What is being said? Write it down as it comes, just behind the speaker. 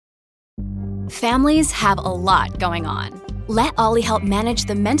Families have a lot going on. Let Ollie help manage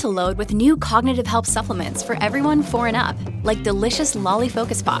the mental load with new cognitive help supplements for everyone 4 and up, like delicious Lolly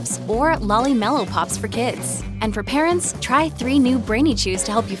Focus Pops or Lolly Mellow Pops for kids. And for parents, try 3 new Brainy Chews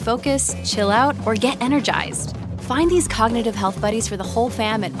to help you focus, chill out, or get energized. Find these cognitive health buddies for the whole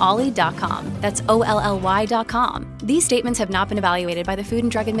fam at ollie.com. That's OLLY.com. These statements have not been evaluated by the Food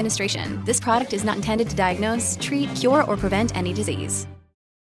and Drug Administration. This product is not intended to diagnose, treat, cure, or prevent any disease.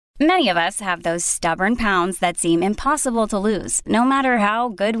 Many of us have those stubborn pounds that seem impossible to lose, no matter how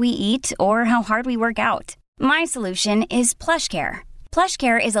good we eat or how hard we work out. My solution is PlushCare.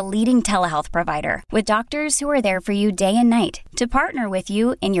 PlushCare is a leading telehealth provider with doctors who are there for you day and night to partner with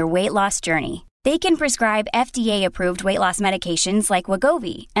you in your weight loss journey. They can prescribe FDA-approved weight loss medications like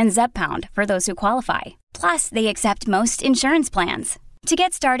Wegovy and Zepbound for those who qualify. Plus, they accept most insurance plans. To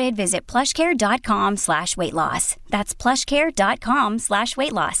get started, visit plushcare.com/weightloss. That's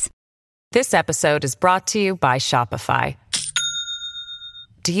plushcare.com/weightloss. This episode is brought to you by Shopify.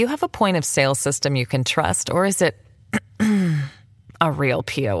 Do you have a point of sale system you can trust, or is it a real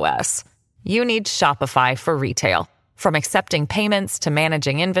POS? You need Shopify for retail. From accepting payments to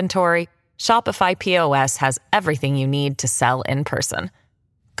managing inventory, Shopify POS has everything you need to sell in person.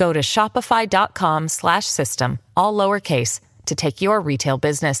 Go to shopify.com/system, all lowercase, to take your retail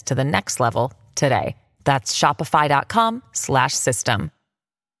business to the next level today. That's shopify.com/system.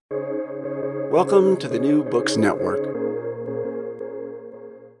 Welcome to the New Books Network.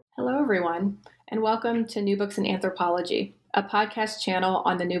 Hello, everyone, and welcome to New Books in Anthropology, a podcast channel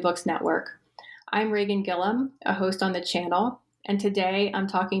on the New Books Network. I'm Reagan Gillum, a host on the channel, and today I'm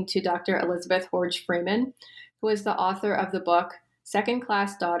talking to Dr. Elizabeth Hoarge Freeman, who is the author of the book Second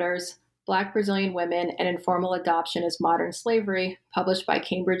Class Daughters, Black Brazilian Women and Informal Adoption as Modern Slavery, published by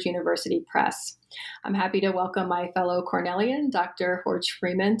Cambridge University Press. I'm happy to welcome my fellow Cornellian, Dr. Hoarge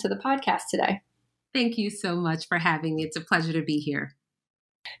Freeman, to the podcast today. Thank you so much for having me. It's a pleasure to be here.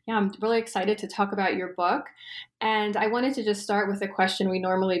 Yeah, I'm really excited to talk about your book. And I wanted to just start with a question we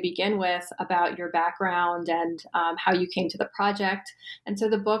normally begin with about your background and how you came to the project. And so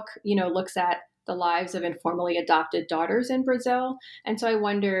the book, looks at the lives of informally adopted daughters in Brazil. And so I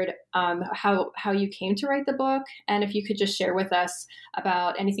wondered how you came to write the book, and if you could just share with us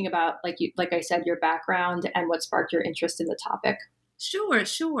about anything about, like I said, your background and what sparked your interest in the topic. Sure.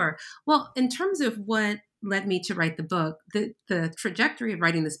 Well, in terms of what led me to write the book, the trajectory of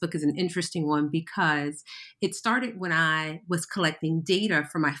writing this book is an interesting one because it started when I was collecting data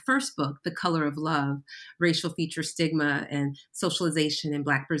for my first book, The Color of Love, Racial Feature Stigma and Socialization in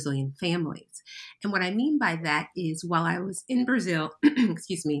Black Brazilian Families. And what I mean by that is while I was in Brazil, in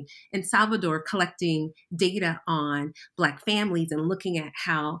Salvador, collecting data on Black families and looking at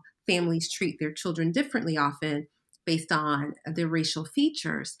how families treat their children differently often, based on their racial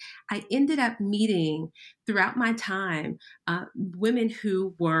features, I ended up meeting throughout my time women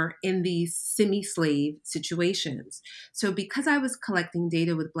who were in these semi-slave situations. So because I was collecting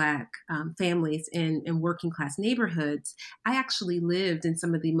data with Black families in working class neighborhoods, I actually lived in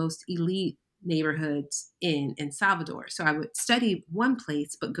some of the most elite neighborhoods in Salvador. So I would study one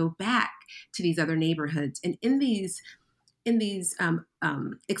place, but go back to these other neighborhoods. And in these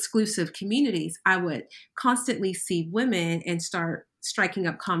exclusive communities, I would constantly see women and start striking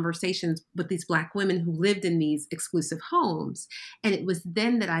up conversations with these Black women who lived in these exclusive homes. And it was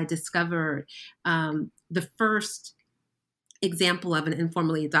then that I discovered the first example of an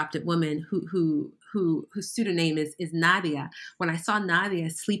informally adopted woman whose pseudonym is Nadia. When I saw Nadia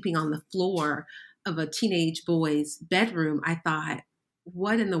sleeping on the floor of a teenage boy's bedroom, I thought,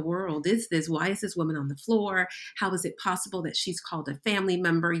 what in the world is this? Why is this woman on the floor? How is it possible that she's called a family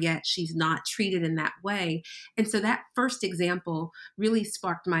member, yet she's not treated in that way? And so that first example really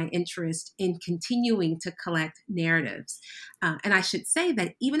sparked my interest in continuing to collect narratives. And I should say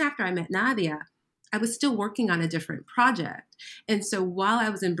that even after I met Nadia, I was still working on a different project. And so while I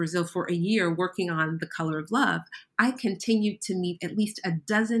was in Brazil for a year working on The Color of Love, I continued to meet at least a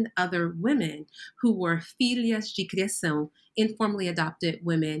dozen other women who were filhas de criação, informally adopted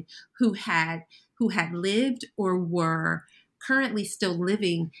women who had lived or were currently still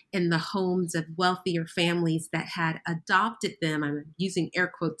living in the homes of wealthier families that had adopted them, I'm using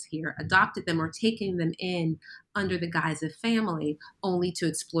air quotes here, adopted them or taken them in under the guise of family, only to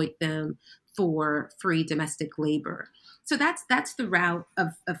exploit them for free domestic labor. So that's the route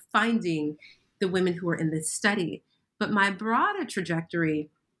of finding the women who are in this study. But my broader trajectory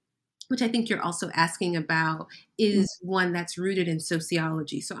which I think you're also asking about, is one that's rooted in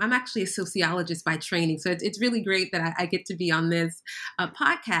sociology. So I'm actually a sociologist by training. So it's really great that I get to be on this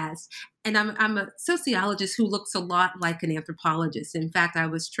podcast. And I'm a sociologist who looks a lot like an anthropologist. In fact, I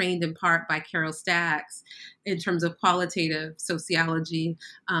was trained in part by Carol Stacks in terms of qualitative sociology,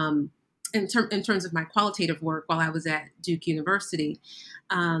 in terms of my qualitative work while I was at Duke University.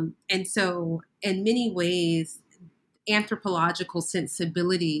 And so in many ways, anthropological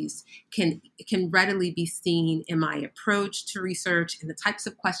sensibilities can readily be seen in my approach to research and the types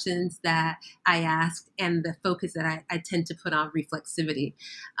of questions that I ask and the focus that I tend to put on reflexivity.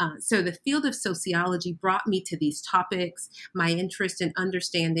 So the field of sociology brought me to these topics, my interest in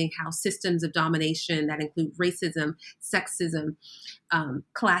understanding how systems of domination that include racism, sexism,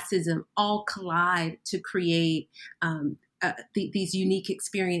 classism, all collide to create these unique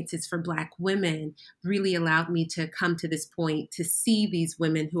experiences for Black women really allowed me to come to this point to see these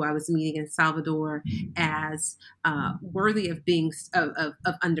women who I was meeting in Salvador as worthy of being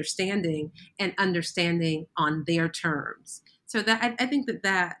of understanding and understanding on their terms. So that I think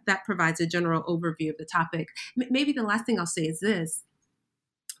that provides a general overview of the topic. Maybe the last thing I'll say is this.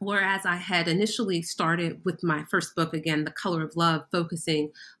 Whereas I had initially started with my first book, again, The Color of Love,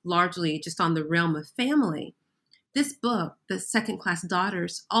 focusing largely just on the realm of family, this book, The Second Class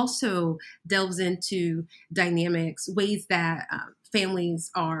Daughters, also delves into dynamics, ways that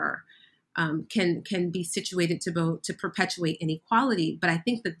families are can be situated to perpetuate inequality. But I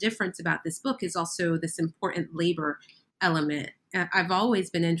think the difference about this book is also this important labor element. I've always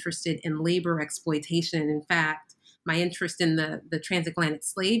been interested in labor exploitation. In fact, my interest in the transatlantic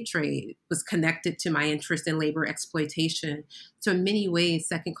slave trade was connected to my interest in labor exploitation. So in many ways,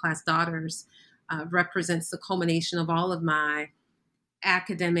 Second Class Daughters represents the culmination of all of my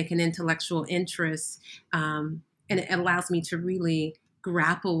academic and intellectual interests. And it allows me to really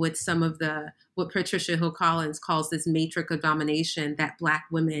grapple with some of what Patricia Hill Collins calls this matrix of domination that Black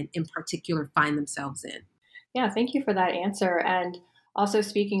women in particular find themselves in. Yeah, thank you for that answer. And also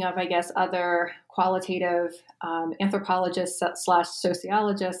speaking of, I guess, other qualitative anthropologists /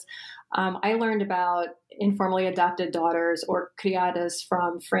 sociologists, I learned about informally adopted daughters or criadas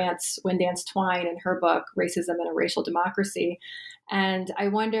from France Windance Twine in her book, Racism in a Racial Democracy. And I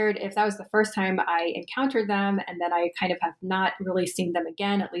wondered if that was the first time I encountered them, and then I kind of have not really seen them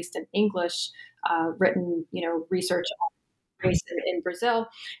again, at least in English written, research on race in Brazil.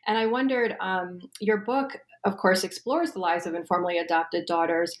 And I wondered, your book, of course, explores the lives of informally adopted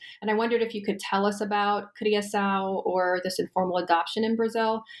daughters. And I wondered if you could tell us about criação or this informal adoption in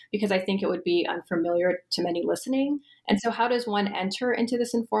Brazil, because I think it would be unfamiliar to many listening. And so how does one enter into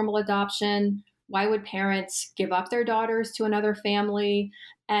this informal adoption? Why would parents give up their daughters to another family?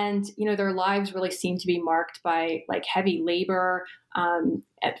 And, their lives really seem to be marked by like heavy labor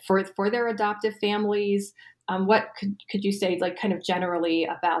for their adoptive families. What could you say, like, kind of generally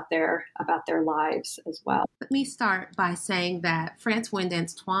about their lives as well? Let me start by saying that France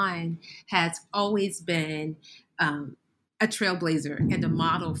Windance Twine has always been a trailblazer and a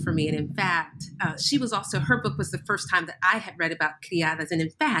model for me. And in fact, her book was the first time that I had read about criadas. And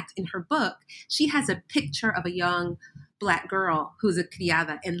in fact, in her book, she has a picture of a young Black girl who's a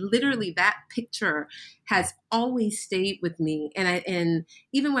criada. And literally that picture has always stayed with me. And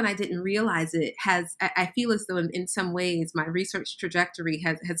even when I didn't realize it, I feel as though in some ways my research trajectory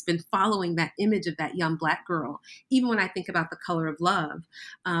has been following that image of that young Black girl. Even when I think about The Color of Love,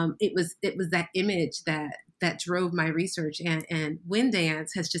 it was that image that drove my research. And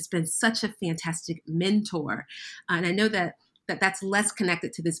Windance has just been such a fantastic mentor. And I know that's less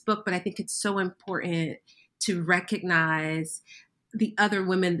connected to this book, but I think it's so important to recognize the other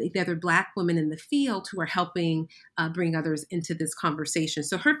women, the other Black women in the field who are helping bring others into this conversation.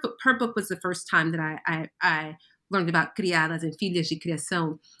 So her book was the first time that I learned about criadas and filhas de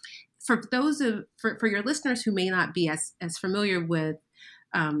criação. For your listeners who may not be as familiar with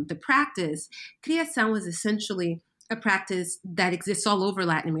the practice, criação is essentially a practice that exists all over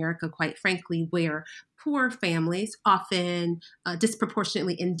Latin America, quite frankly, where poor families, often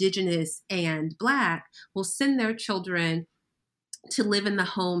disproportionately indigenous and Black, will send their children to live in the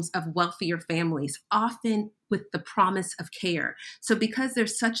homes of wealthier families, often with the promise of care. So because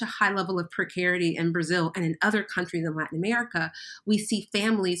there's such a high level of precarity in Brazil and in other countries in Latin America, we see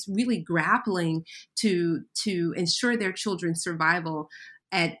families really grappling to ensure their children's survival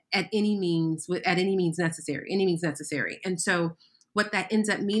at any means necessary. And so what that ends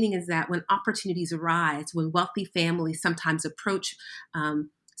up meaning is that when opportunities arise, when wealthy families sometimes approach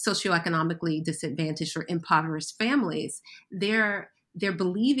socioeconomically disadvantaged or impoverished families, they're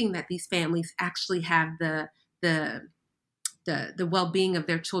believing that these families actually have the the well-being of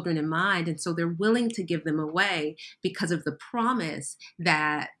their children in mind. And so they're willing to give them away because of the promise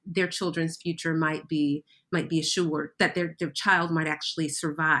that their children's future might be assured, that their child might actually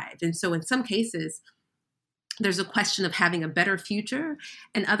survive. And so in some cases, there's a question of having a better future.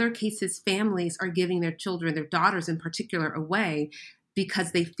 In other cases, families are giving their children, their daughters in particular, away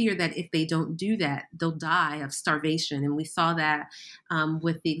because they fear that if they don't do that, they'll die of starvation. And we saw that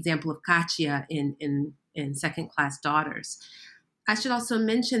with the example of Katia in Second Class Daughters. I should also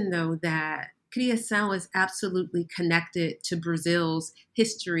mention, though, that Criação is absolutely connected to Brazil's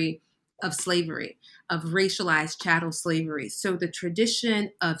history of slavery, of racialized chattel slavery. So the tradition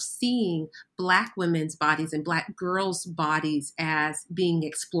of seeing Black women's bodies and Black girls' bodies as being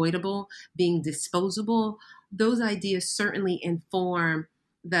exploitable, being disposable, those ideas certainly inform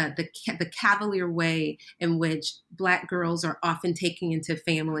the cavalier way in which Black girls are often taken into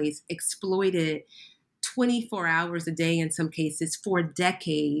families, exploited 24 hours a day in some cases for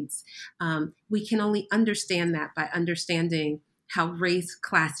decades. We can only understand that by understanding how race,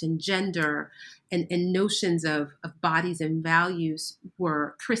 class, and gender and notions of bodies and values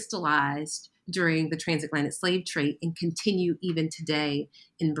were crystallized during the transatlantic slave trade and continue even today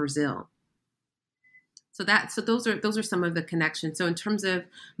in Brazil. So those are some of the connections. So in terms of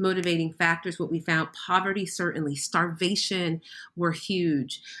motivating factors, what we found, poverty, certainly, starvation were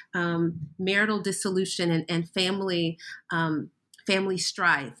huge, marital dissolution and family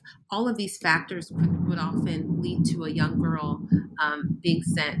strife. All of these factors would often lead to a young girl being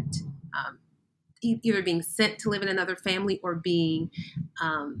sent, either being sent to live in another family or being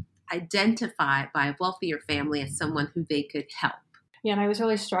identified by a wealthier family as someone who they could help. Yeah, and I was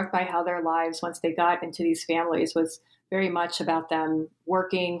really struck by how their lives, once they got into these families, was very much about them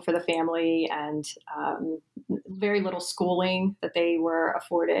working for the family and very little schooling that they were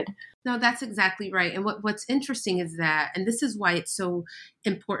afforded. No, that's exactly right. And what's interesting is that, and this is why it's so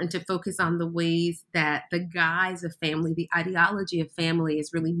important to focus on the ways that the guise of family, the ideology of family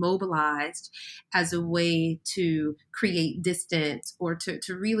is really mobilized as a way to create distance or to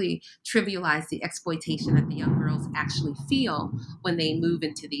really trivialize the exploitation that the young girls actually feel when they move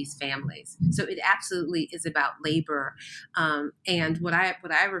into these families. So it absolutely is about labor. And what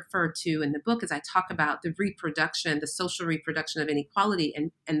I refer to in the book is I talk about the reproduction, the social reproduction of inequality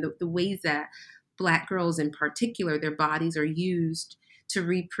and the ways that Black girls in particular, their bodies are used to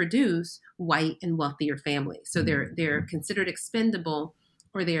reproduce white and wealthier families. So they're considered expendable,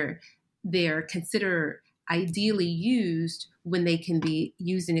 or they're considered ideally used when they can be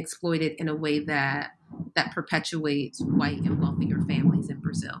used and exploited in a way that perpetuates white and wealthier families in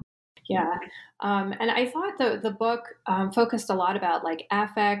Brazil. Yeah. And I thought the book focused a lot about like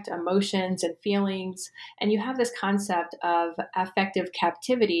affect, emotions, and feelings. And you have this concept of affective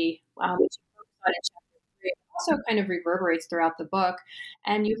captivity, which you focus on in chapter 3. It also kind of reverberates throughout the book.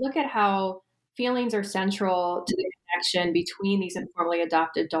 And you look at how feelings are central to the connection between these informally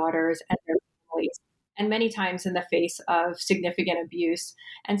adopted daughters and their families, and many times in the face of significant abuse.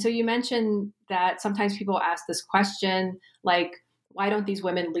 And so you mentioned that sometimes people ask this question, like, why don't these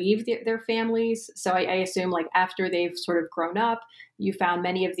women leave their families? So I assume like after they've sort of grown up, you found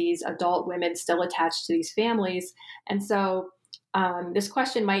many of these adult women still attached to these families. And so this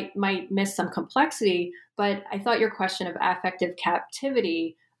question might miss some complexity, but I thought your question of affective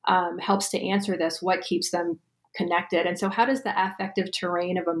captivity helps to answer this. What keeps them connected? And so how does the affective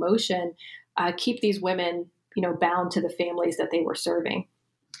terrain of emotion keep these women, bound to the families that they were serving?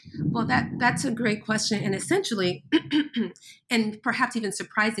 Well, that's a great question. And essentially, and perhaps even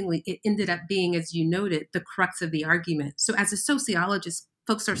surprisingly, it ended up being, as you noted, the crux of the argument. So as a sociologist,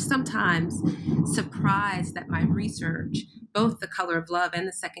 folks are sometimes surprised that my research, both The Color of Love and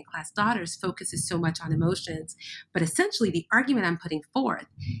The Second Class Daughters, focuses so much on emotions. But essentially, the argument I'm putting forth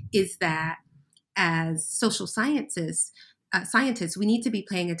is that as social scientists, we need to be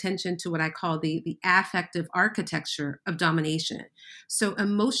paying attention to what I call the affective architecture of domination. So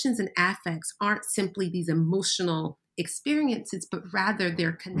emotions and affects aren't simply these emotional experiences, but rather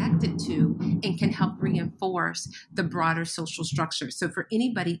they're connected to and can help reinforce the broader social structure. So for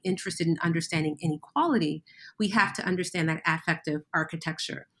anybody interested in understanding inequality, we have to understand that affective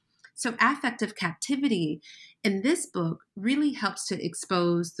architecture. So affective captivity in this book really helps to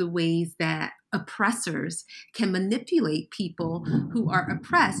expose the ways that oppressors can manipulate people who are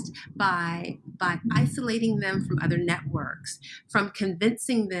oppressed by isolating them from other networks, from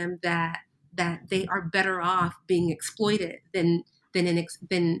convincing them that they are better off being exploited than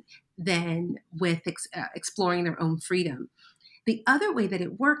with exploring their own freedom. The other way that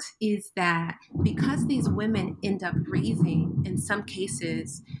it works is that because these women end up raising, in some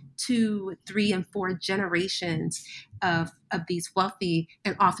cases, 2, 3, and 4 generations of these wealthy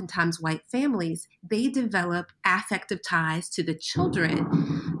and oftentimes white families, they develop affective ties to the children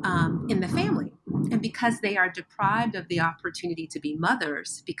in the family. And because they are deprived of the opportunity to be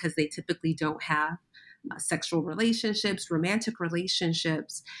mothers, because they typically don't have sexual relationships, romantic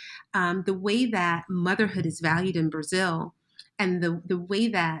relationships, the way that motherhood is valued in Brazil, and the way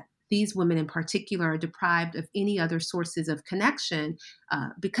that these women in particular are deprived of any other sources of connection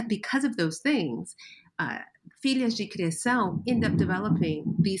because of those things. Filhas de criação end up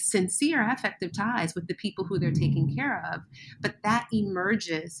developing these sincere affective ties with the people who they're taking care of. But that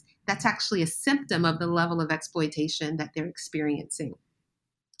emerges, that's actually a symptom of the level of exploitation that they're experiencing.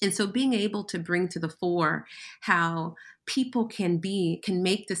 And so being able to bring to the fore how people can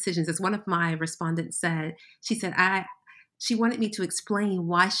make decisions, as one of my respondents said, she said, she wanted me to explain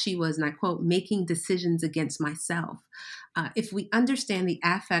why she was, and I quote, making decisions against myself. If we understand the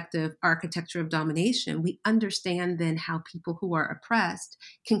affective architecture of domination, we understand then how people who are oppressed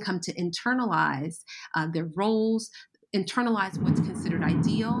can come to internalize their roles, internalize what's considered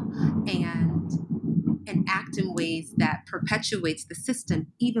ideal, and act in ways that perpetuates the system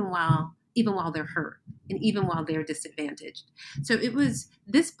even while they're hurt and even while they're disadvantaged. So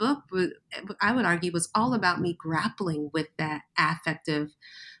this book, I would argue, was all about me grappling with that affective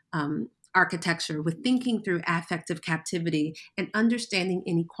architecture, with thinking through affective captivity and understanding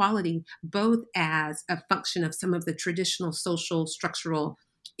inequality, both as a function of some of the traditional social structural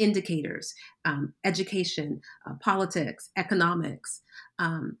indicators, education, politics, economics.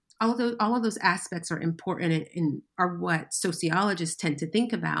 All of those aspects are important and are what sociologists tend to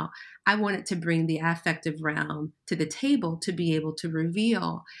think about. I wanted to bring the affective realm to the table to be able to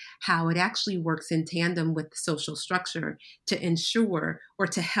reveal how it actually works in tandem with the social structure to ensure or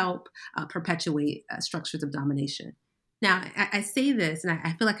to help perpetuate structures of domination. Now, I say this, and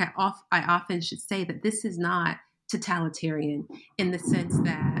I feel like I often should say that this is not totalitarian in the sense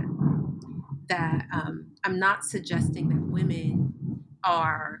that I'm not suggesting that women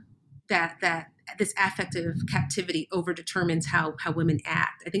are that this affective captivity overdetermines how women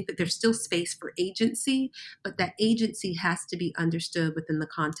act. I think that there's still space for agency, but that agency has to be understood within the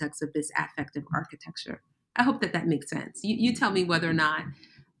context of this affective architecture. I hope that makes sense. You tell me whether or not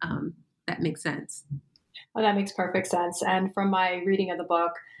that makes sense. Well, that makes perfect sense. And from my reading of the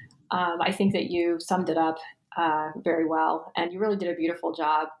book, I think that you summed it up very well. And you really did a beautiful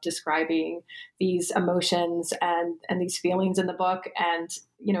job describing these emotions and these feelings in the book. And,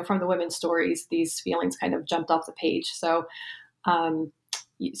 from the women's stories, these feelings kind of jumped off the page. So,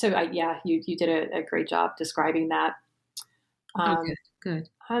 you did a great job describing that. Good.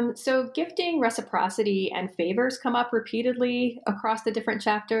 So gifting, reciprocity, and favors come up repeatedly across the different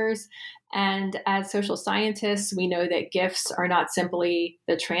chapters. And as social scientists, we know that gifts are not simply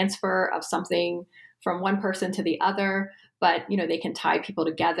the transfer of something from one person to the other, but they can tie people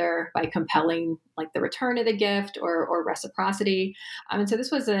together by compelling like the return of the gift or reciprocity. And so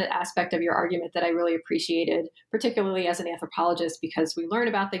this was an aspect of your argument that I really appreciated, particularly as an anthropologist, because we learn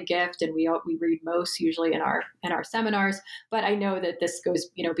about the gift and we read most usually in our seminars. But I know that this goes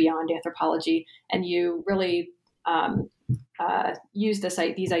beyond anthropology, and you really use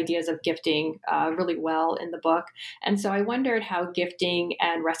these ideas of gifting really well in the book. And so I wondered how gifting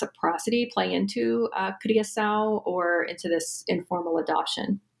and reciprocity play into criação or into this informal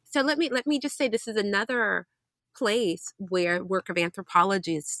adoption. So let me just say, this is another place where work of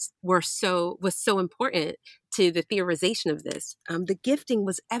anthropologists was so important to the theorization of this. The gifting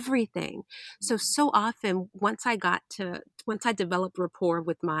was everything. So often, once I developed rapport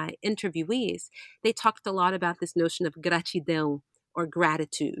with my interviewees, they talked a lot about this notion of gratidão, or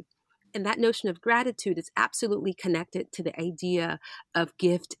gratitude. And that notion of gratitude is absolutely connected to the idea of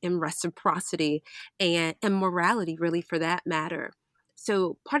gift and reciprocity and morality, really, for that matter.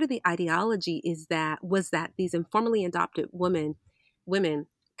 So part of the ideology was that these informally adopted women,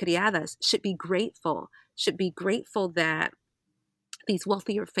 criadas, should be grateful that these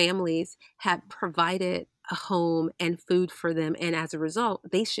wealthier families had provided a home and food for them. And as a result,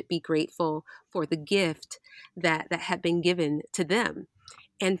 they should be grateful for the gift that had been given to them.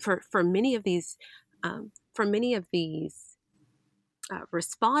 And for many of these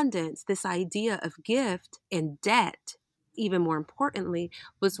respondents, this idea of gift and debt, even more importantly,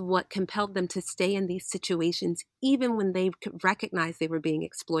 was what compelled them to stay in these situations, even when they recognized they were being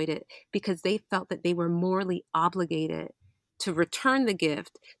exploited, because they felt that they were morally obligated to return the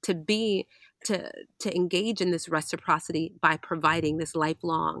gift, to engage in this reciprocity by providing this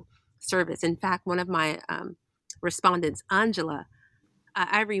lifelong service. In fact, one of my respondents, Angela,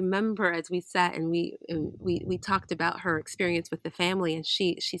 I remember as we sat and we talked about her experience with the family, and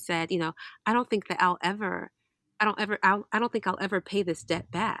she said, I don't think that I don't think I'll ever pay this debt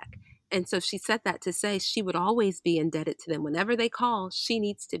back. And so she said that to say she would always be indebted to them. Whenever they call, she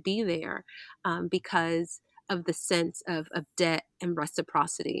needs to be there, because of the sense of debt and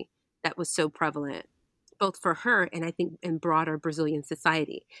reciprocity that was so prevalent, both for her and I think in broader Brazilian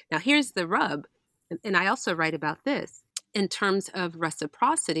society. Now, here's the rub, and I also write about this. In terms of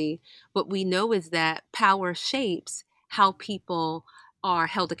reciprocity, what we know is that power shapes how people are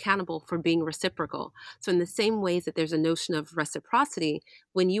held accountable for being reciprocal. So in the same ways that there's a notion of reciprocity,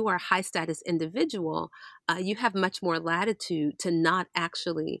 when you are a high status individual, you have much more latitude to not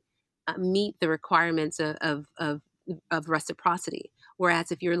actually meet the requirements of reciprocity.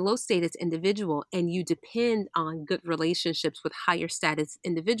 Whereas if you're a low status individual and you depend on good relationships with higher status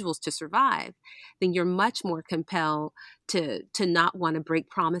individuals to survive, then you're much more compelled to not want to break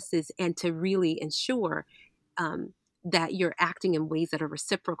promises and to really ensure that you're acting in ways that are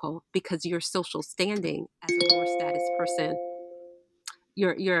reciprocal, because your social standing as a lower status person,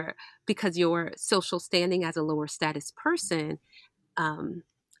 because your social standing as a lower status person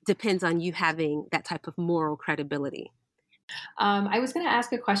depends on you having that type of moral credibility. I was going to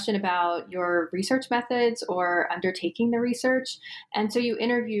ask a question about your research methods or undertaking the research. And so you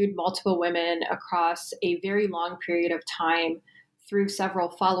interviewed multiple women across a very long period of time through several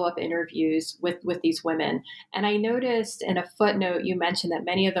follow-up interviews with these women. And I noticed in a footnote, you mentioned that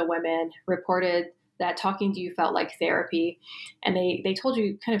many of the women reported that talking to you felt like therapy. And they told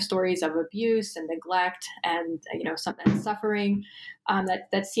you kind of stories of abuse and neglect and, some suffering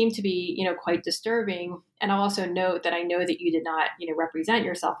that seemed to be, quite disturbing. And I'll also note that I know that you did not, represent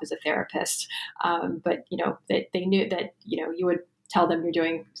yourself as a therapist, but, that they knew that, you would tell them you're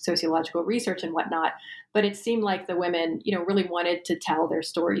doing sociological research and whatnot. But it seemed like the women, really wanted to tell their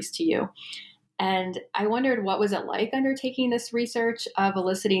stories to you. And I wondered, what was it like undertaking this research of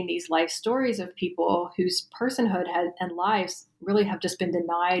eliciting these life stories of people whose personhood and lives really have just been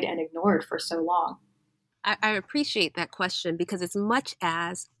denied and ignored for so long? I appreciate that question, because as much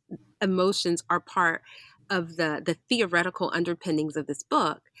as emotions are part of the theoretical underpinnings of this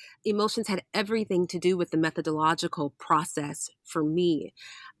book, emotions had everything to do with the methodological process for me.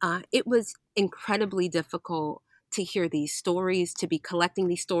 It was incredibly difficult to hear these stories, to be collecting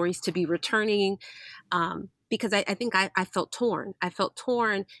these stories, to be returning, because I think I felt torn. I felt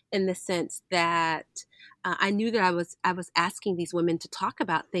torn in the sense that I knew that I was asking these women to talk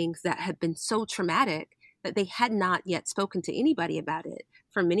about things that had been so traumatic that they had not yet spoken to anybody about it.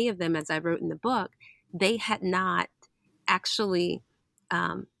 For many of them, as I wrote in the book, they had not actually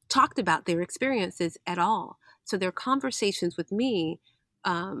talked about their experiences at all. So their conversations with me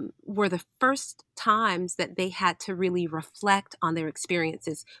were the first times that they had to really reflect on their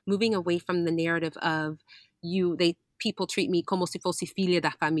experiences, moving away from the narrative of people treat me como si fosse filha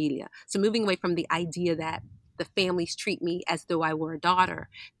da familia. So moving away from the idea that the families treat me as though I were a daughter,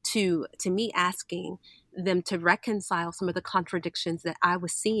 to me asking them to reconcile some of the contradictions that I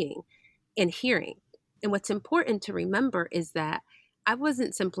was seeing and hearing. And what's important to remember is that I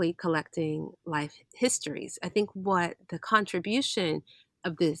wasn't simply collecting life histories. I think what the contribution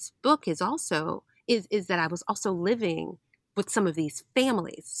of this book is also is that I was also living with some of these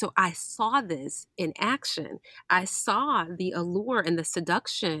families. So I saw this in action. I saw the allure and the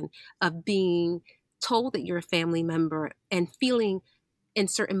seduction of being told that you're a family member and feeling in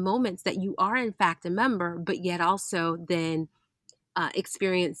certain moments that you are in fact a member, but yet also then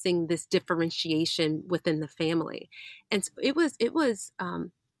experiencing this differentiation within the family. And so it was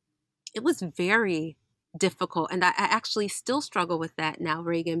very difficult. And I actually still struggle with that now,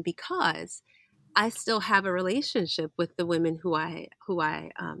 Reagan, because I still have a relationship with the women who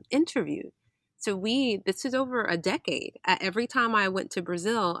I interviewed. So this is over a decade. Every time I went to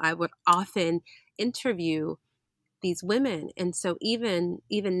Brazil, I would often interview these women. And so even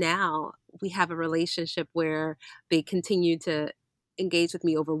now, we have a relationship where they continue to engage with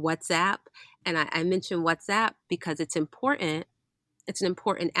me over WhatsApp. And I mention WhatsApp because it's important. It's an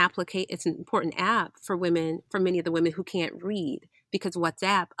important it's an important app for women, for many of the women who can't read, because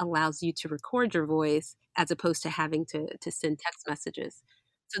WhatsApp allows you to record your voice as opposed to having to send text messages.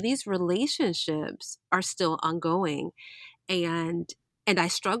 So these relationships are still ongoing, and I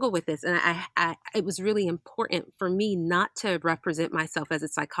struggle with this. And it was really important for me not to represent myself as a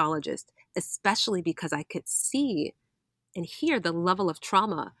psychologist, especially because I could see and hear the level of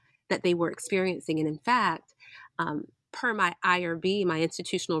trauma that they were experiencing. And in fact, per my IRB, my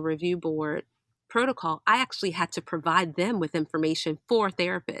Institutional Review Board protocol, I actually had to provide them with information for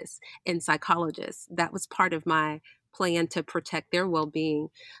therapists and psychologists. That was part of my plan to protect their well-being.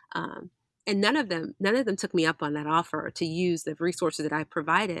 And none of them took me up on that offer to use the resources that I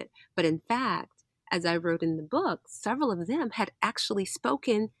provided. But in fact, as I wrote in the book, several of them had actually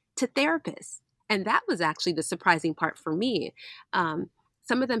spoken to therapists. And that was actually the surprising part for me.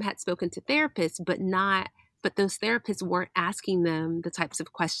 Some of them had spoken to therapists, but those therapists weren't asking them the types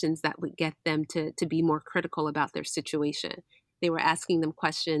of questions that would get them to be more critical about their situation. They were asking them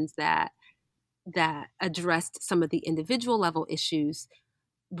questions that addressed some of the individual level issues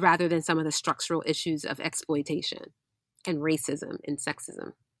rather than some of the structural issues of exploitation and racism and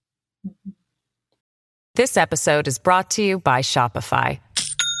sexism. This episode is brought to you by Shopify.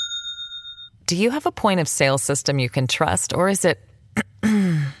 Do you have a point of sale system you can trust, or is it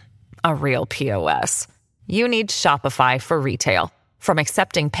a real POS? You need Shopify for retail. From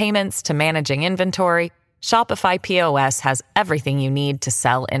accepting payments to managing inventory, Shopify POS has everything you need to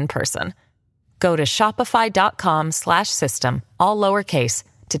sell in person. Go to shopify.com/system, all lowercase,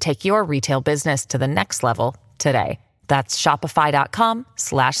 to take your retail business to the next level today. That's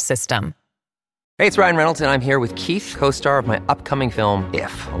shopify.com/system. Hey, it's Ryan Reynolds, and I'm here with Keith, co-star of my upcoming film,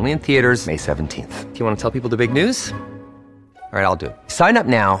 If, only in theaters May 17th. Do you want to tell people the big news? All right, I'll do it. Sign up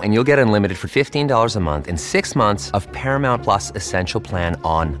now and you'll get unlimited for $15 a month and 6 months of Paramount Plus Essential Plan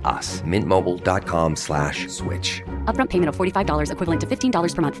on us. MintMobile.com/switch. Upfront payment of $45 equivalent to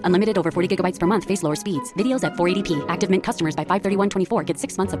 $15 per month. Unlimited over 40 gigabytes per month. Face lower speeds. Videos at 480p. Active Mint customers by 531.24 get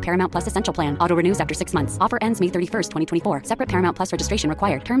 6 months of Paramount Plus Essential Plan. Auto renews after 6 months. Offer ends May 31st, 2024. Separate Paramount Plus registration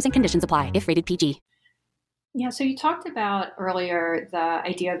required. Terms and conditions apply if rated PG. Yeah, so you talked about earlier the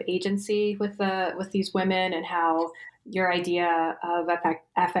idea of agency with these women and how your idea of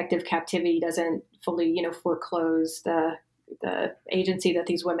affective captivity doesn't fully, foreclose the agency that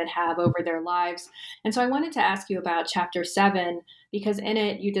these women have over their lives. And so I wanted to ask you about Chapter 7, because in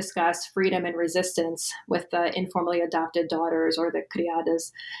it you discuss freedom and resistance with the informally adopted daughters, or the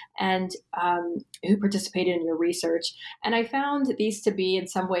criadas, and who participated in your research. And I found these to be in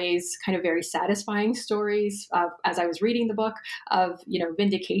some ways kind of very satisfying stories as I was reading the book of,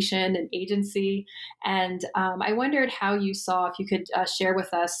 vindication and agency. And I wondered how you saw, if you could share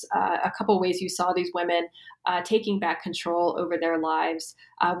with us a couple ways you saw these women taking back control over their lives,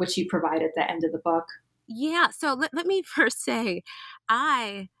 which you provide at the end of the book. Yeah. So let me first say,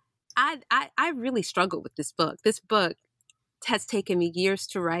 I really struggled with this book. This book has taken me years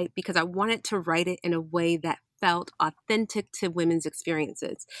to write because I wanted to write it in a way that felt authentic to women's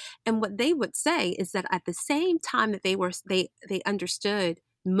experiences. And what they would say is that at the same time that they understood,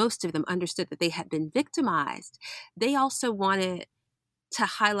 most of them understood that they had been victimized, they also wanted to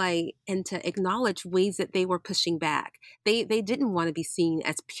highlight and to acknowledge ways that they were pushing back. They didn't want to be seen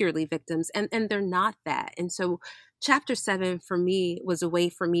as purely victims, and they're not that. And so Chapter 7 for me was a way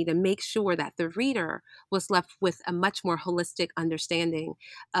for me to make sure that the reader was left with a much more holistic understanding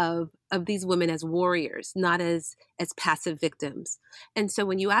of these women as warriors, not as passive victims. And so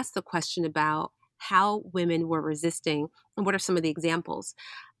when you ask the question about how women were resisting and what are some of the examples,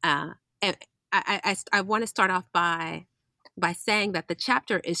 and I want to start off by saying that the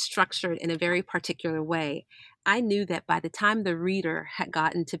chapter is structured in a very particular way. I knew that by the time the reader had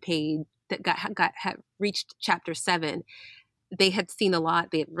gotten to had reached Chapter 7, they had seen a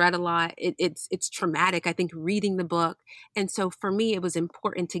lot, they had read a lot. It's traumatic, I think, reading the book. And so for me, it was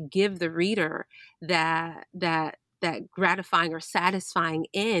important to give the reader that gratifying or satisfying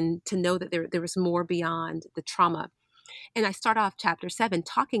end to know that there was more beyond the trauma. And I start off Chapter 7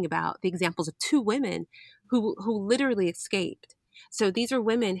 talking about the examples of two women who literally escaped. So these are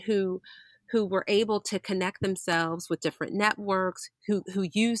women who were able to connect themselves with different networks, who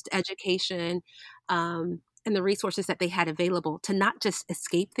used education and the resources that they had available to not just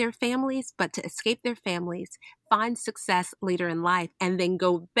escape their families, but to escape their families, find success later in life, and then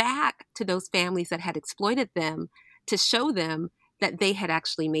go back to those families that had exploited them to show them that they had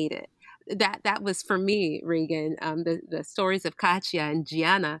actually made it. That was for me, Reagan, the stories of Katia and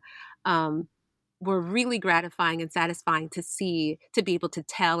Gianna were really gratifying and satisfying to see, to be able to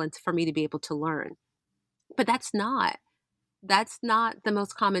tell, and for me to be able to learn. But that's not the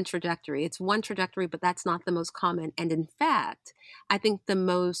most common trajectory. It's one trajectory, but that's not the most common. And in fact, I think the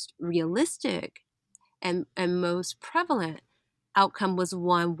most realistic and most prevalent outcome was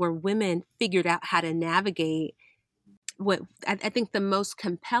one where women figured out how to navigate what I think the most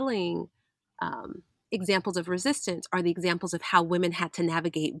compelling examples of resistance are the examples of how women had to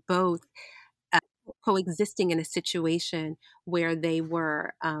navigate both coexisting in a situation where they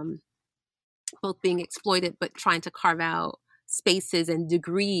were both being exploited, but trying to carve out spaces and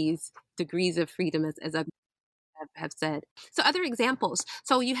degrees of freedom, as I have said. So other examples.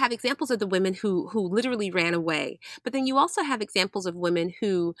 So you have examples of the women who literally ran away, but then you also have examples of women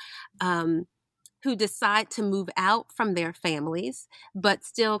who decide to move out from their families, but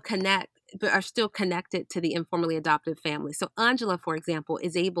are still connected to the informally adopted family. So Angela, for example,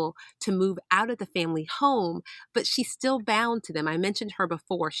 is able to move out of the family home, but she's still bound to them. I mentioned her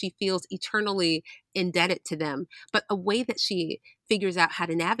before. She feels eternally indebted to them. But a way that she figures out how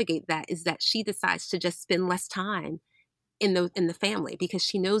to navigate that is that she decides to just spend less time in the family, because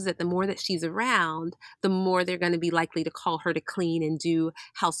she knows that the more that she's around, the more they're going to be likely to call her to clean and do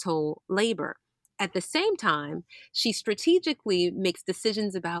household labor. At the same time, she strategically makes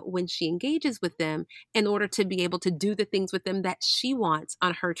decisions about when she engages with them in order to be able to do the things with them that she wants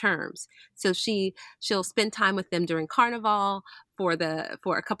on her terms. So she'll spend time with them during Carnival for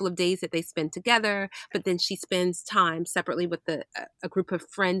a couple of days that they spend together, but then she spends time separately with a group of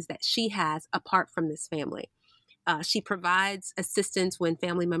friends that she has apart from this family. She provides assistance when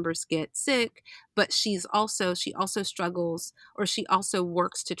family members get sick, but she also struggles, or she also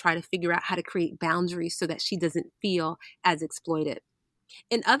works to try to figure out how to create boundaries so that she doesn't feel as exploited.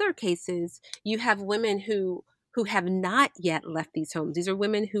 In other cases, you have women who have not yet left these homes. These are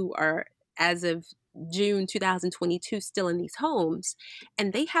women who are, as of June 2022, still in these homes,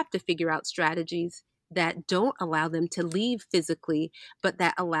 and they have to figure out strategies that don't allow them to leave physically, but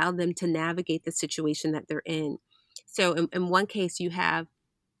that allow them to navigate the situation that they're in. So in one case, you have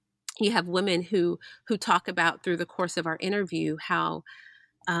women who talk about, through the course of our interview, how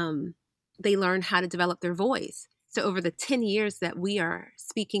they learn how to develop their voice. So over the 10 years that we are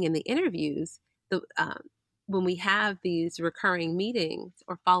speaking in the interviews, when we have these recurring meetings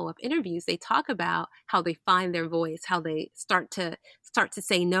or follow-up interviews, they talk about how they find their voice, how they start to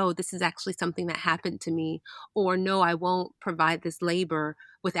say, no, this is actually something that happened to me, or no, I won't provide this labor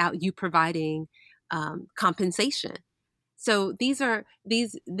without you providing compensation. So these are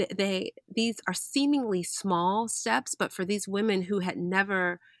seemingly small steps, but for these women who had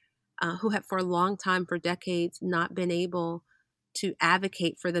for a long time, for decades, not been able to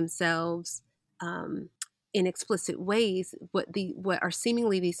advocate for themselves in explicit ways, what are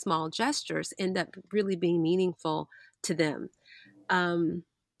seemingly these small gestures end up really being meaningful to them.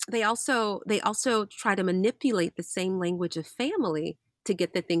 They also try to manipulate the same language of family to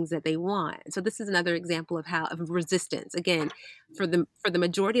get the things that they want. So this is another example of resistance. Again, for the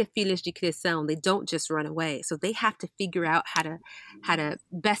majority of filhas de criação, they don't just run away. So they have to figure out how to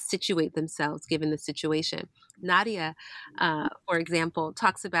best situate themselves given the situation. Nadia, for example,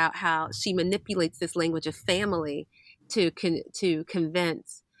 talks about how she manipulates this language of family to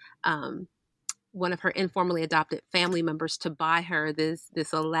convince one of her informally adopted family members to buy her this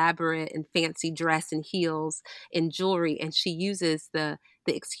elaborate and fancy dress and heels and jewelry. And she uses the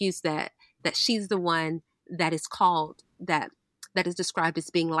excuse that she's the one that is called, that is described as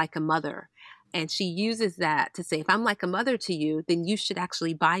being like a mother. And she uses that to say, if I'm like a mother to you, then you should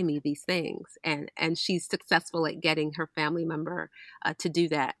actually buy me these things. And she's successful at getting her family member to do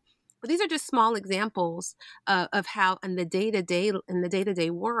that. But these are just small examples of how in the day-to-day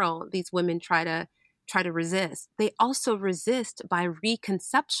world, these women try to resist. They also resist by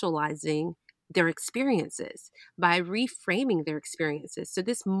reconceptualizing their experiences, by reframing their experiences. So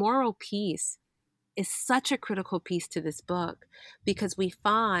this moral piece is such a critical piece to this book, because we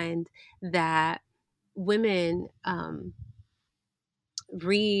find that women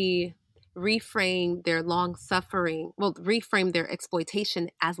reframe their exploitation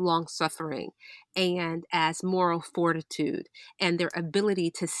as long suffering and as moral fortitude, and their ability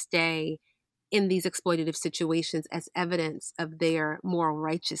to stay in these exploitative situations as evidence of their moral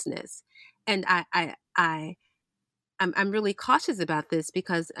righteousness. And I'm really cautious about this,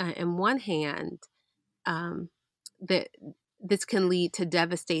 because on one hand, that this can lead to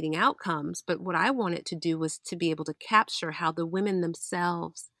devastating outcomes. But what I wanted to do was to be able to capture how the women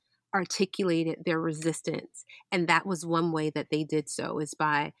themselves articulated their resistance. And that was one way that they did so, is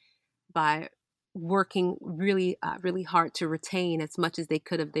by working really, really hard to retain as much as they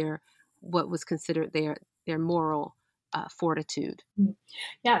could of what was considered their moral fortitude.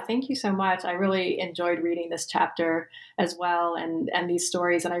 Yeah, thank you so much. I really enjoyed reading this chapter as well, and these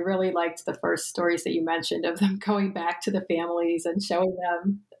stories. And I really liked the first stories that you mentioned of them going back to the families and showing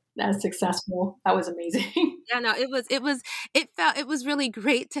them as successful. That was amazing. Yeah, no, it was really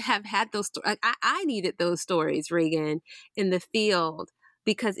great to have had those stories. I needed those stories, Reagan, in the field,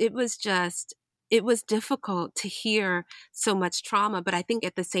 because it was difficult to hear so much trauma. But I think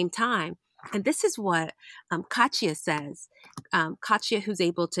at the same time, and this is what Katia says, Katia, who's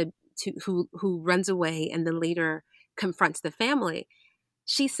able who runs away and then later confronts the family.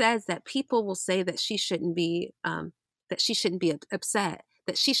 she says that people will say that she shouldn't be upset,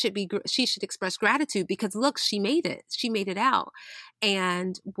 that she should express gratitude because look, she made it out.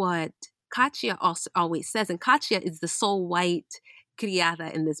 And what Katya also always says, and Katya is the sole white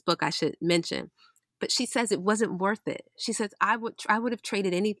criada in this book, I should mention, but she says it wasn't worth it. She says, I would have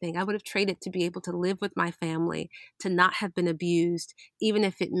traded anything. I would have traded to be able to live with my family, to not have been abused, even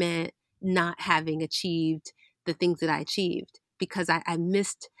if it meant not having achieved the things that I achieved, because I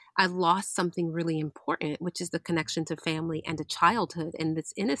lost something really important, which is the connection to family and to childhood and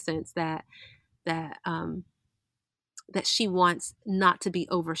this innocence that she wants not to be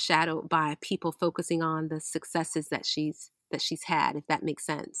overshadowed by people focusing on the successes that she's had, if that makes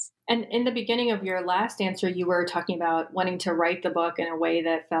sense. And in the beginning of your last answer, you were talking about wanting to write the book in a way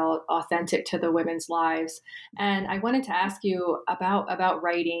that felt authentic to the women's lives. And I wanted to ask you about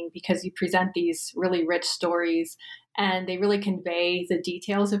writing, because you present these really rich stories and they really convey the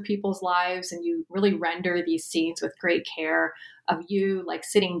details of people's lives, and you really render these scenes with great care of you like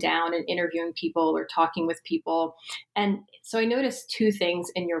sitting down and interviewing people or talking with people. And so I noticed two things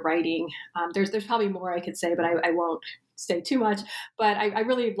in your writing. There's probably more I could say, but I won't say too much, but I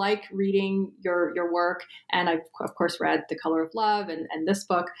really like reading your work. And I've of course read The Color of Love and this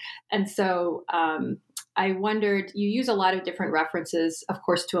book. And so I wondered, you use a lot of different references, of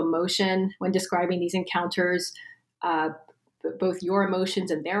course, to emotion when describing these encounters, both your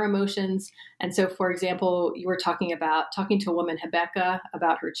emotions and their emotions. And so, for example, you were talking to a woman, Rebecca,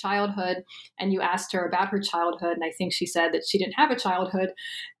 about her childhood, and you asked her about her childhood. And I think she said that she didn't have a childhood.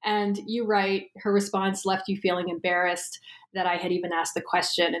 And you write, her response left you feeling embarrassed that I had even asked the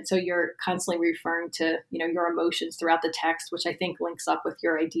question. And so you're constantly referring to, your emotions throughout the text, which I think links up with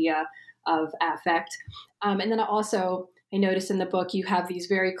your idea of affect. And then also, I noticed in the book, you have these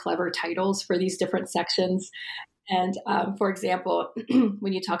very clever titles for these different sections. And for example,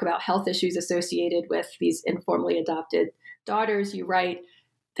 when you talk about health issues associated with these informally adopted daughters, you write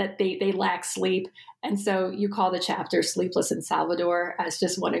that they lack sleep. And so you call the chapter Sleepless in Salvador as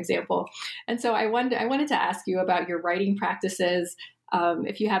just one example. And so I wanted to ask you about your writing practices,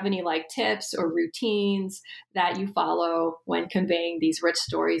 if you have any like tips or routines that you follow when conveying these rich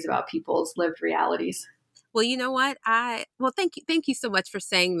stories about people's lived realities. Well, you know what? Thank you so much for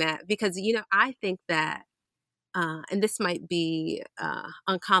saying that, because, I think that, and this might be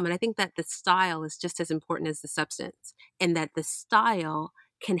uncommon, I think that the style is just as important as the substance, and that the style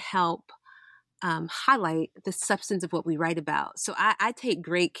can help highlight the substance of what we write about. So I take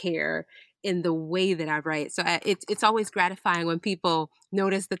great care in the way that I write. So it's always gratifying when people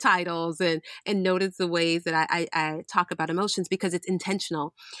notice the titles and notice the ways that I talk about emotions, because it's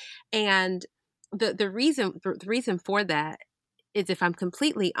intentional. And the reason for that is, if I'm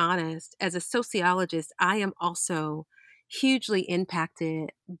completely honest, as a sociologist, I am also hugely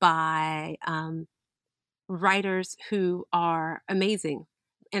impacted by writers who are amazing.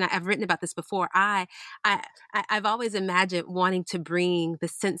 And I've written about this before. I've always imagined wanting to bring the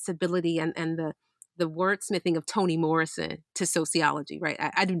sensibility and the wordsmithing of Toni Morrison to sociology, right?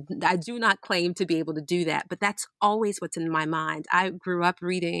 I do not claim to be able to do that, but that's always what's in my mind. I grew up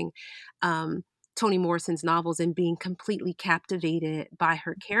reading Toni Morrison's novels and being completely captivated by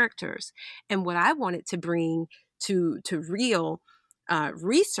her characters. And what I wanted to bring to real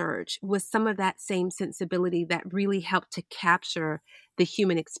research was some of that same sensibility that really helped to capture the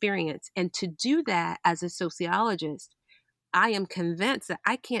human experience. And to do that as a sociologist, I am convinced that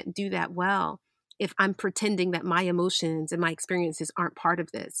I can't do that well if I'm pretending that my emotions and my experiences aren't part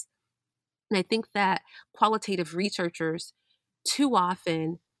of this. And I think that qualitative researchers too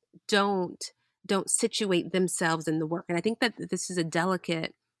often don't situate themselves in the work. And I think that this is a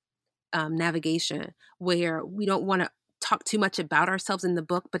delicate navigation where we don't want to talk too much about ourselves in the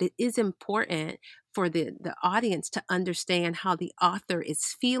book, but it is important for the audience to understand how the author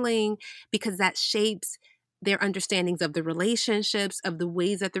is feeling, because that shapes their understandings of the relationships, of the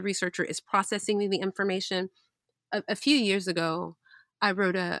ways that the researcher is processing the information. A few years ago, I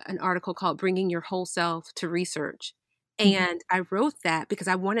wrote an article called Bringing Your Whole Self to Research. And I wrote that because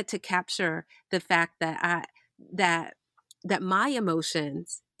I wanted to capture the fact that that my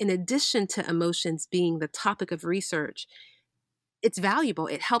emotions, in addition to emotions being the topic of research, it's valuable.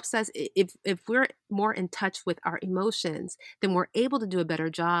 It helps us. If we're more in touch with our emotions, then we're able to do a better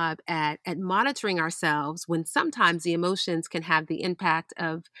job at monitoring ourselves, when sometimes the emotions can have the impact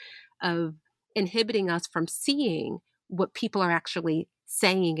of inhibiting us from seeing what people are actually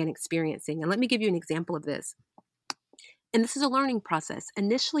saying and experiencing. And let me give you an example of this. And this is a learning process.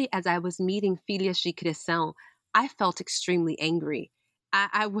 Initially, as I was meeting Filha de Criação, I felt extremely angry.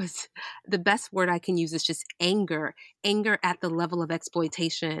 I was, the best word I can use is just anger at the level of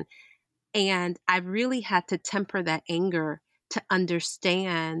exploitation. And I really had to temper that anger to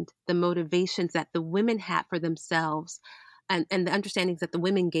understand the motivations that the women had for themselves, and the understandings that the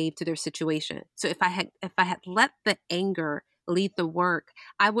women gave to their situation. So if I had let the anger lead the work,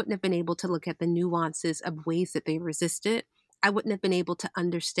 I wouldn't have been able to look at the nuances of ways that they resisted. I wouldn't have been able to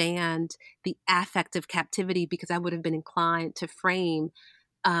understand the affective captivity, because I would have been inclined to frame,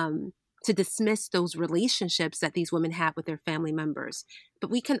 to dismiss those relationships that these women had with their family members. But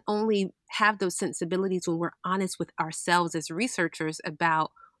we can only have those sensibilities when we're honest with ourselves as researchers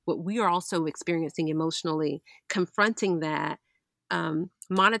about what we are also experiencing emotionally, confronting that,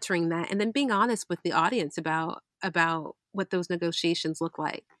 monitoring that, and then being honest with the audience about what those negotiations look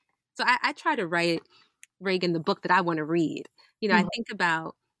like. So I try to write, Reagan, the book that I want to read. I think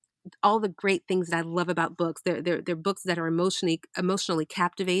about all the great things that I love about books. They're books that are emotionally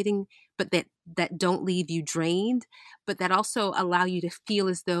captivating, but that don't leave you drained, but that also allow you to feel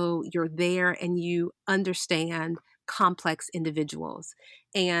as though you're there and you understand complex individuals.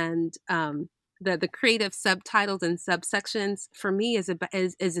 And the creative subtitles and subsections for me is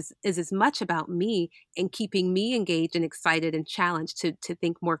as much about me and keeping me engaged and excited and challenged to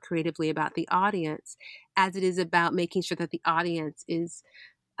think more creatively about the audience, as it is about making sure that the audience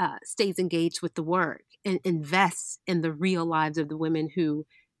stays engaged with the work and invests in the real lives of the women who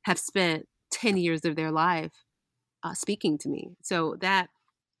have spent 10 years of their life speaking to me. So that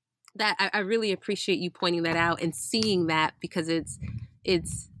I really appreciate you pointing that out and seeing that, because it's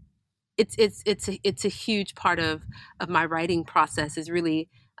a huge part of my writing process, is really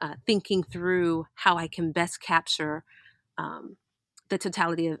thinking through how I can best capture the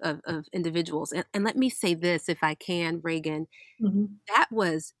totality of individuals. And let me say this, if I can, Reagan, that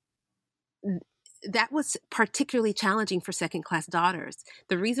was particularly challenging for second class daughters.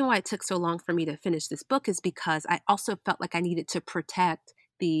 The reason why it took so long for me to finish this book is because I also felt like I needed to protect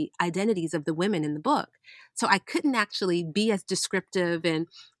the identities of the women in the book. So I couldn't actually be as descriptive and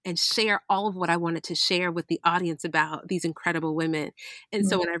share all of what I wanted to share with the audience about these incredible women. And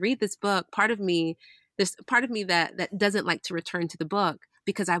so when I read this book, there's part of me that doesn't like to return to the book,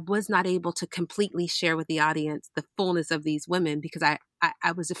 because I was not able to completely share with the audience the fullness of these women, because I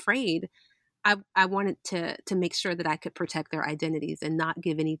was afraid. I wanted to make sure that I could protect their identities and not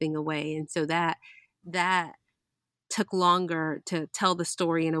give anything away. And so that took longer to tell the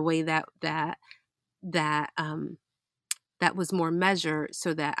story in a way that was more measured,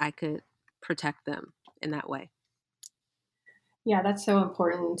 so that I could protect them in that way. Yeah, that's so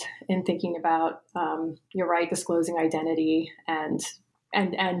important in thinking about, you're right, disclosing identity and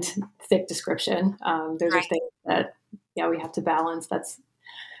thick description. Those are things that we have to balance.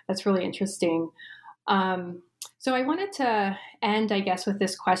 That's really interesting. So I wanted to end, I guess, with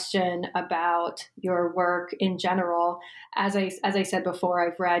this question about your work in general. As I said before,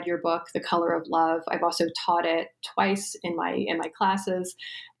 I've read your book, The Color of Love. I've also taught it twice in my classes,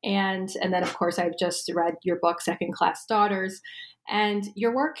 and then of course I've just read your book, Second Class Daughters. And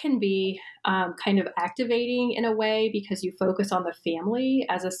your work can be kind of activating in a way, because you focus on the family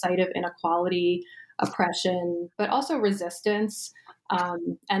as a site of inequality, oppression, but also resistance.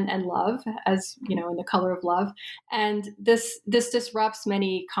 And love, as in The Color of Love. And this disrupts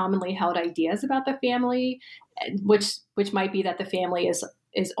many commonly held ideas about the family, which might be that the family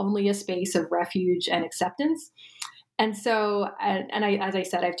is only a space of refuge and acceptance. And so, as I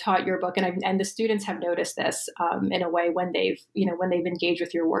said, I've taught your book, and the students have noticed this in a way when they've engaged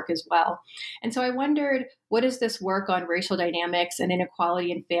with your work as well. And so I wondered, what does this work on racial dynamics and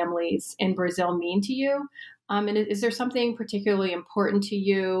inequality in families in Brazil mean to you? And is there something particularly important to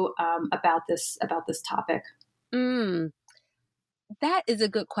you about this topic? That is a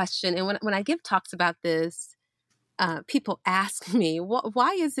good question. And when I give talks about this, people ask me,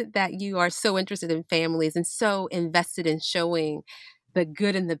 why is it that you are so interested in families and so invested in showing the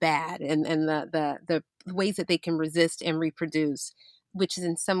good and the bad and the ways that they can resist and reproduce, which is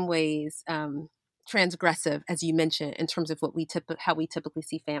in some ways transgressive, as you mentioned, in terms of how we typically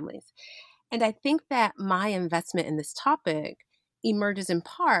see families. And I think that my investment in this topic emerges in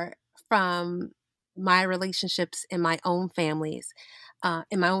part from my relationships in my own family,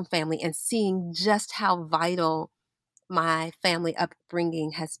 and seeing just how vital my family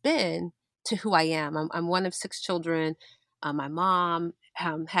upbringing has been to who I am. I'm one of 6 children. My mom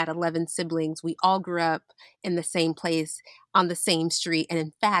had 11 siblings. We all grew up in the same place on the same street. And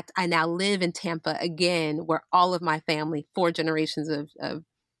in fact, I now live in Tampa again, where all of my family, 4 generations of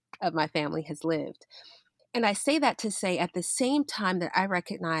my family has lived. And I say that to say at the same time that I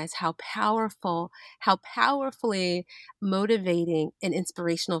recognize how powerfully motivating and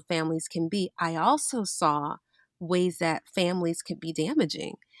inspirational families can be, I also saw ways that families could be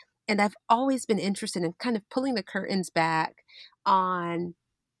damaging. And I've always been interested in kind of pulling the curtains back on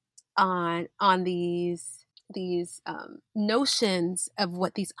these notions of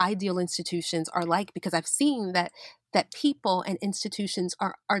what these ideal institutions are like, because I've seen that people and institutions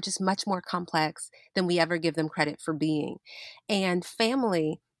are just much more complex than we ever give them credit for being. And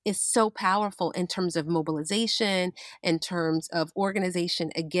family is so powerful in terms of mobilization, in terms of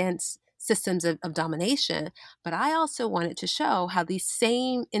organization against systems of domination. But I also wanted to show how these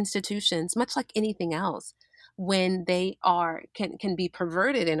same institutions, much like anything else, when they can be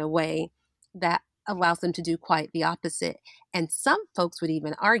perverted in a way that allows them to do quite the opposite. And some folks would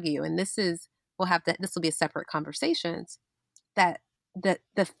even argue, and this will be a separate conversation, that the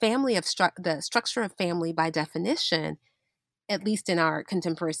structure of family by definition, at least in our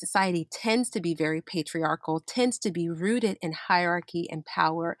contemporary society, tends to be very patriarchal, tends to be rooted in hierarchy and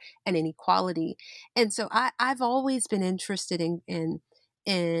power and inequality. And so I've always been interested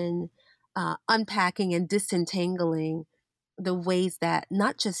in unpacking and disentangling the ways that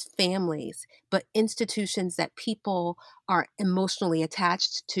not just families, but institutions that people are emotionally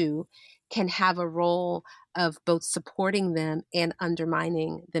attached to can have a role of both supporting them and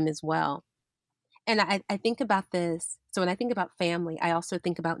undermining them as well. And I think about this. So when I think about family, I also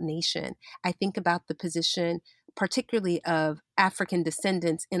think about nation. I think about the position, particularly of African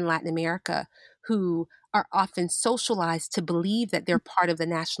descendants in Latin America, who are often socialized to believe that they're part of the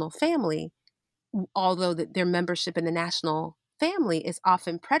national family, although their membership in the national family is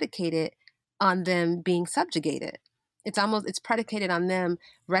often predicated on them being subjugated. It's predicated on them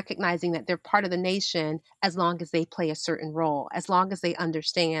recognizing that they're part of the nation as long as they play a certain role, as long as they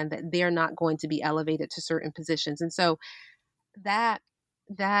understand that they're not going to be elevated to certain positions. And so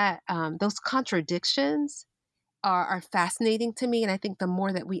those contradictions are fascinating to me. And I think the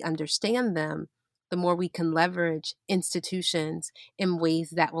more that we understand them, the more we can leverage institutions in ways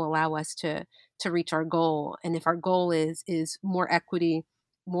that will allow us to reach our goal. And if our goal is more equity,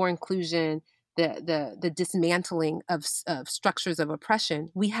 more inclusion, the dismantling of structures of oppression,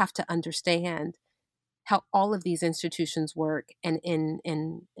 we have to understand how all of these institutions work and in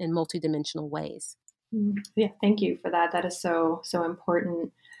multidimensional ways. Yeah, thank you for that. That is so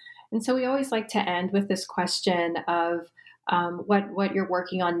important. And so we always like to end with this question of what you're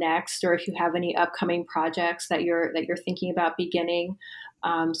working on next, or if you have any upcoming projects that you're thinking about beginning.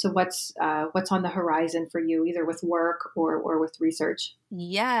 So what's on the horizon for you, either with work or with research?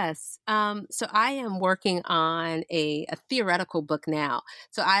 Yes. So I am working on a theoretical book now.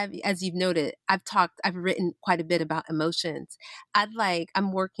 So as you've noted, I've written quite a bit about emotions.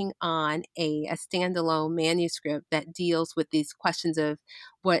 I'm working on a standalone manuscript that deals with these questions of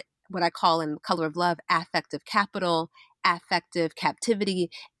what I call in Color of Love, affective capital, affective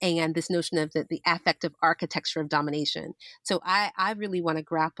captivity, and this notion of the affective architecture of domination. So I really want to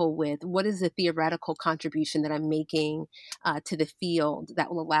grapple with what is the theoretical contribution that I'm making to the field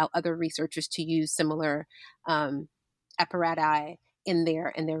that will allow other researchers to use similar apparati in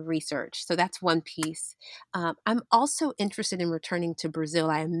their research. So that's one piece. I'm also interested in returning to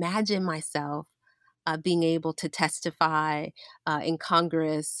Brazil. I imagine myself being able to testify in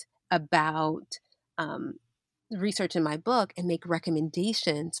Congress about research in my book and make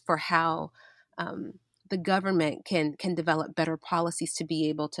recommendations for how the government can develop better policies to be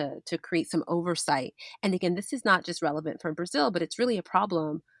able to create some oversight. And again, this is not just relevant for Brazil, but it's really a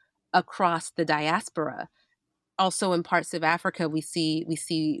problem across the diaspora. Also in parts of Africa, we see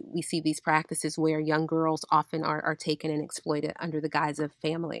these practices where young girls often are taken and exploited under the guise of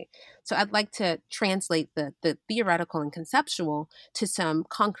family. So I'd like to translate the theoretical and conceptual to some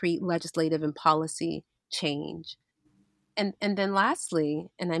concrete legislative and policy change. And then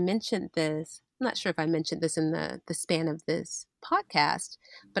lastly, and I mentioned this, I'm not sure if I mentioned this in the span of this podcast,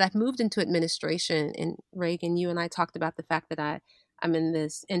 but I've moved into administration. And Reagan, you and I talked about the fact that I'm in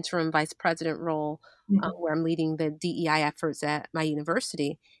this interim vice president role where I'm leading the DEI efforts at my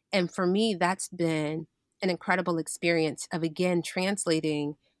university. And for me, that's been an incredible experience of, again,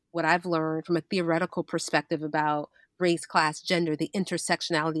 translating what I've learned from a theoretical perspective about race, class, gender, the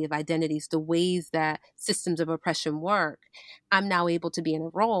intersectionality of identities, the ways that systems of oppression work. I'm now able to be in a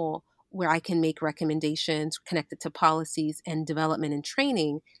role where I can make recommendations connected to policies and development and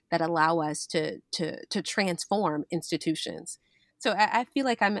training that allow us to transform institutions. So I feel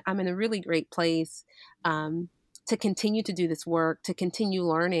like I'm in a really great place to continue to do this work, to continue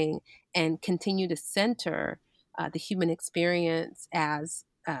learning, and continue to center the human experience as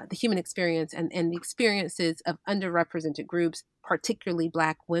the human experience and the experiences of underrepresented groups, particularly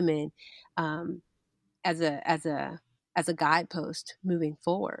Black women, as a guidepost moving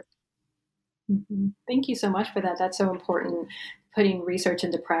forward. Mm-hmm. Thank you so much for that. That's so important, putting research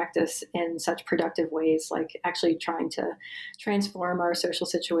into practice in such productive ways, like actually trying to transform our social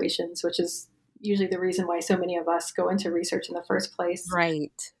situations, which is usually the reason why so many of us go into research in the first place.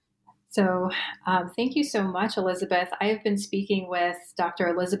 Right. So thank you so much, Elizabeth. I have been speaking with Dr.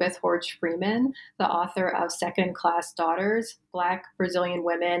 Elizabeth Horch Freeman, the author of Second Class Daughters, Black Brazilian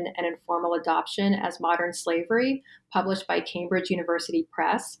Women and Informal Adoption as Modern Slavery, published by Cambridge University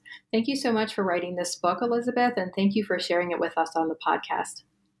Press. Thank you so much for writing this book, Elizabeth, and thank you for sharing it with us on the podcast.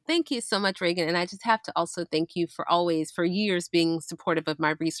 Thank you so much, Reagan. And I just have to also thank you for years, being supportive of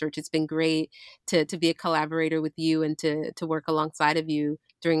my research. It's been great to be a collaborator with you and to work alongside of you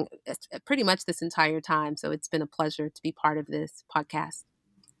during pretty much this entire time. So it's been a pleasure to be part of this podcast.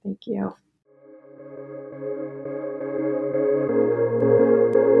 Thank you.